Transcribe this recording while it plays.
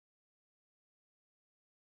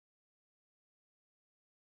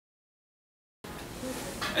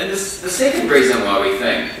And the second reason why we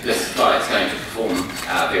think this flight is going to perform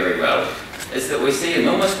very well is that we see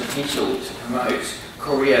enormous potential to promote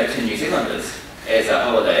Korea to New Zealanders as a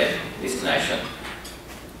holiday destination.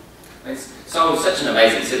 Seoul is such an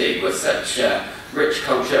amazing city with such rich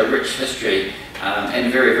culture, rich history, and a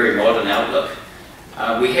very, very modern outlook.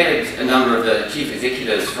 We had a number of the chief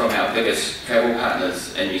executives from our biggest travel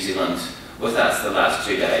partners in New Zealand with us the last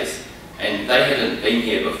 2 days, and they hadn't been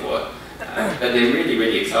here before, but they're really,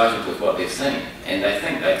 really excited with what they've seen, and they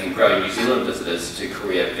think they can grow New Zealand visitors to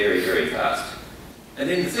Korea very, very fast. And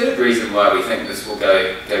then the third reason why we think this will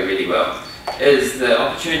go really well is the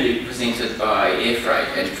opportunity presented by air freight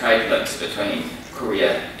and trade links between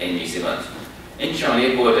Korea and New Zealand. Incheon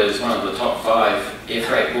Airport is one of the top 5 air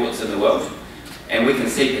freight ports in the world, and we can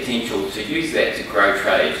see potential to use that to grow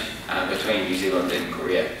trade between New Zealand and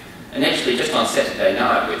Korea. And actually just on Saturday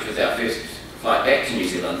night, which was our first flight back to New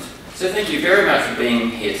Zealand. So thank you very much for being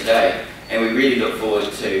here today, and we really look forward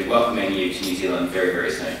to welcoming you to New Zealand very,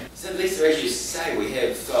 very soon. So Lisa, as you say, we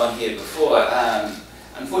have gone here before.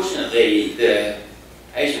 Unfortunately, the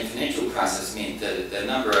Asian financial crisis meant that the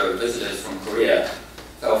number of visitors from Korea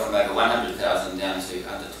fell from over 100,000 down to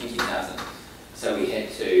under 20,000. So we had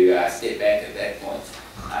to step back at that point.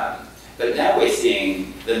 But now we're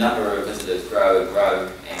seeing the number of visitors grow and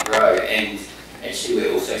grow and grow, and actually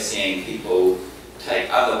we're also seeing people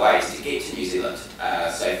take other ways to get to New Zealand,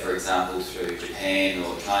 say for example through Japan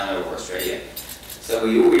or China or Australia. So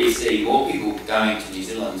we already see more people going to New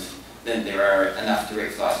Zealand than there are enough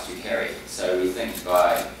direct flights to carry. So we think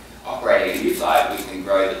by operating a new flight we can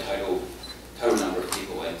grow the total number of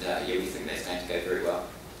people, and yeah, we think that's going to go very well.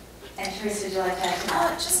 And Teresa, would you like to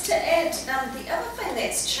add? Just to add, the other thing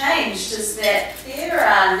that's changed is that there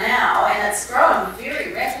are now, and it's grown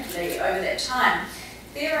very rapidly over that time,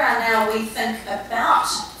 there are now, we think, about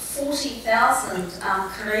 40,000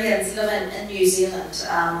 Koreans living in New Zealand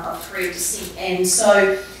of Korean descent, and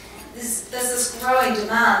so there's this growing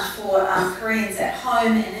demand for Koreans at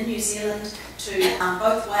home and in New Zealand to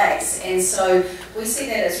both ways, and so we see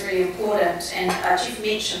that as really important. And Jeff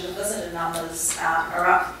mentioned the visitor numbers are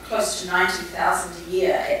up close to 90,000 a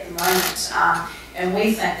year at the moment, and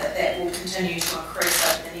we think that that will continue to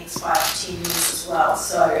increase over the next 5 to 10 years as well.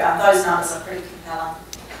 So those numbers are pretty compelling.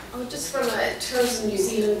 Oh, just from a Tourism New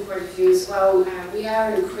Zealand point of view as well, we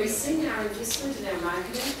are increasing our investment in our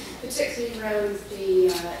marketing, particularly around the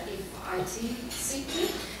FIT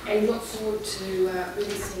sector, and look forward to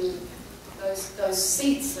really seeing those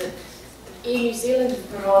seats that Air New Zealand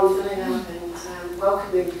have put on, filling up and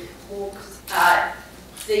welcoming more.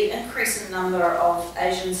 The increase in number of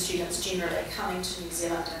Asian students generally coming to New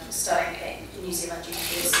Zealand and studying at New Zealand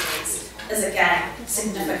universities is again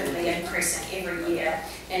significantly increasing every year,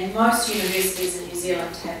 and most universities in New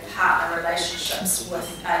Zealand have partner relationships with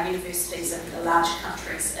universities in the larger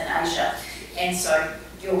countries in Asia, and so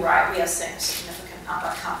you're right, we are seeing a significant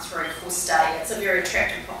number come through for study. It's a very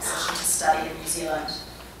attractive proposition to study in New Zealand.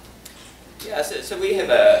 Yeah, so we have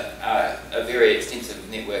a very extensive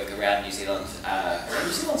network around New Zealand.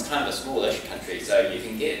 New Zealand's kind of a smallish country, so you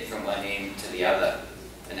can get from one end to the other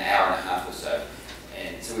in an hour and a half or so.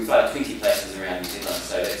 And so we fly to 20 places around New Zealand,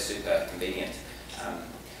 so that's super convenient.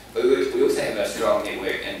 But we also have a strong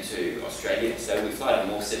network into Australia, so we fly to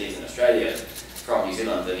more cities in Australia from New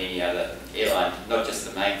Zealand than any other airline, not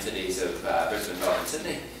just the main cities of Brisbane, Melbourne and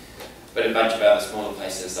Sydney, but a bunch of other smaller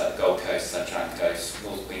places like the Gold Coast, Sunshine Coast,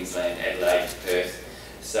 North Queensland, Adelaide, Perth.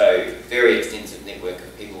 So very extensive network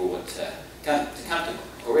of people who want to come to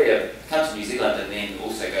Korea, come to New Zealand and then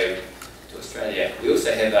also go to Australia. We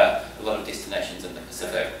also have a lot of destinations in the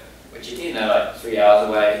Pacific, which again are like 3 hours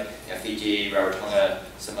away. You know, Fiji, Rarotonga,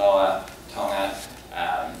 Samoa, Tonga,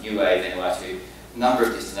 Niue, Vanuatu, a number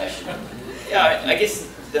of destinations. Yeah, I guess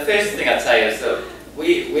the first thing I'd say is that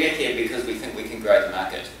we're here because we think we can grow the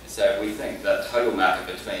market. So we think the total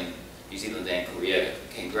market between New Zealand and Korea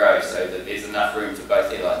can grow so that there's enough room for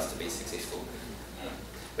both airlines to be successful.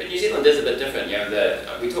 But New Zealand is a bit different. You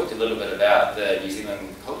know, we talked a little bit about the New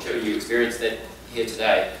Zealand culture. You experienced that here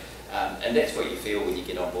today, and that's what you feel when you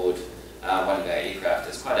get on board one of our aircraft.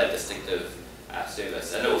 It's quite a distinctive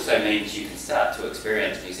service, and it also means you can start to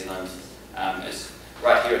experience New Zealand as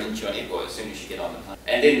right here at Incheon Airport as soon as you get on the plane.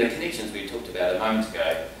 And then the connections we talked about a moment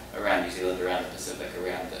ago around New Zealand, around the Pacific,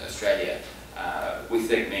 around Australia, we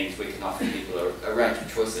think means we can offer people a range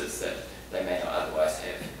of choices that they may not otherwise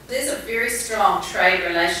have. There's a very strong trade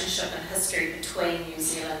relationship and history between New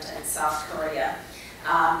Zealand and South Korea,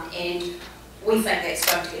 and we think that's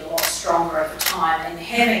going to get a lot stronger over time, and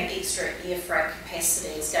having extra air freight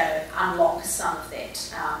capacity is going to unlock some of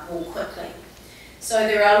that more quickly. So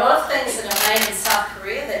there are a lot of things that are made in South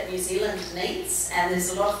Korea that New Zealand needs, and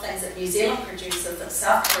there's a lot of things that New Zealand produces that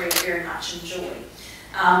South Korea very much enjoy.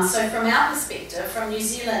 So from our perspective, from New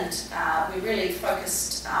Zealand, we really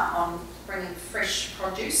focused on bringing fresh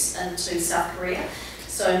produce into South Korea.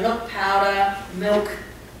 So milk powder, milk,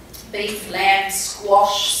 beef, lamb,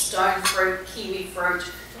 squash, stone fruit, kiwi fruit,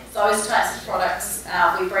 those types of products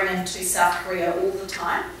we bring into South Korea all the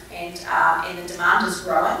time, and the demand is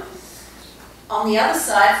growing. On the other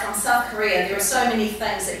side, from South Korea, there are so many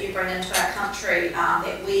things that you bring into our country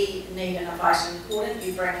that we need and are vitally important.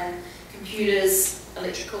 You bring in computers,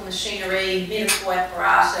 electrical machinery, medical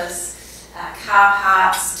apparatus, car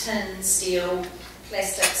parts, tin, steel,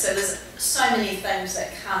 plastic. So there's so many things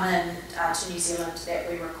that come in to New Zealand that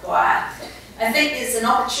we require. I think there's an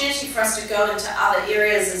opportunity for us to go into other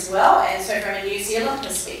areas as well, and so from a New Zealand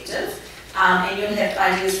perspective, and you'll have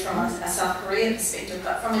ideas from a South Korean perspective,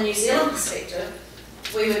 but from a New Zealand perspective,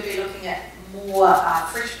 we would be looking at more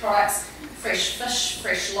fresh products, fresh fish,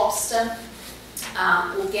 fresh lobster,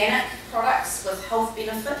 organic products with health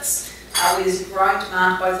benefits. There's a growing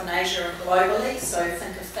demand both in Asia and globally, so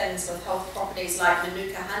think of things with health properties like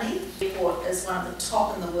Manuka honey. The airport is one of the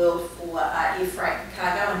top in the world for air freight and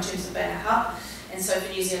cargo in terms of being a hub, and so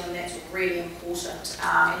for New Zealand that's really important,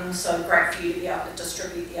 and also great for you to be able to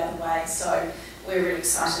distribute the other way, so we're really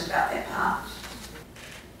excited about that part.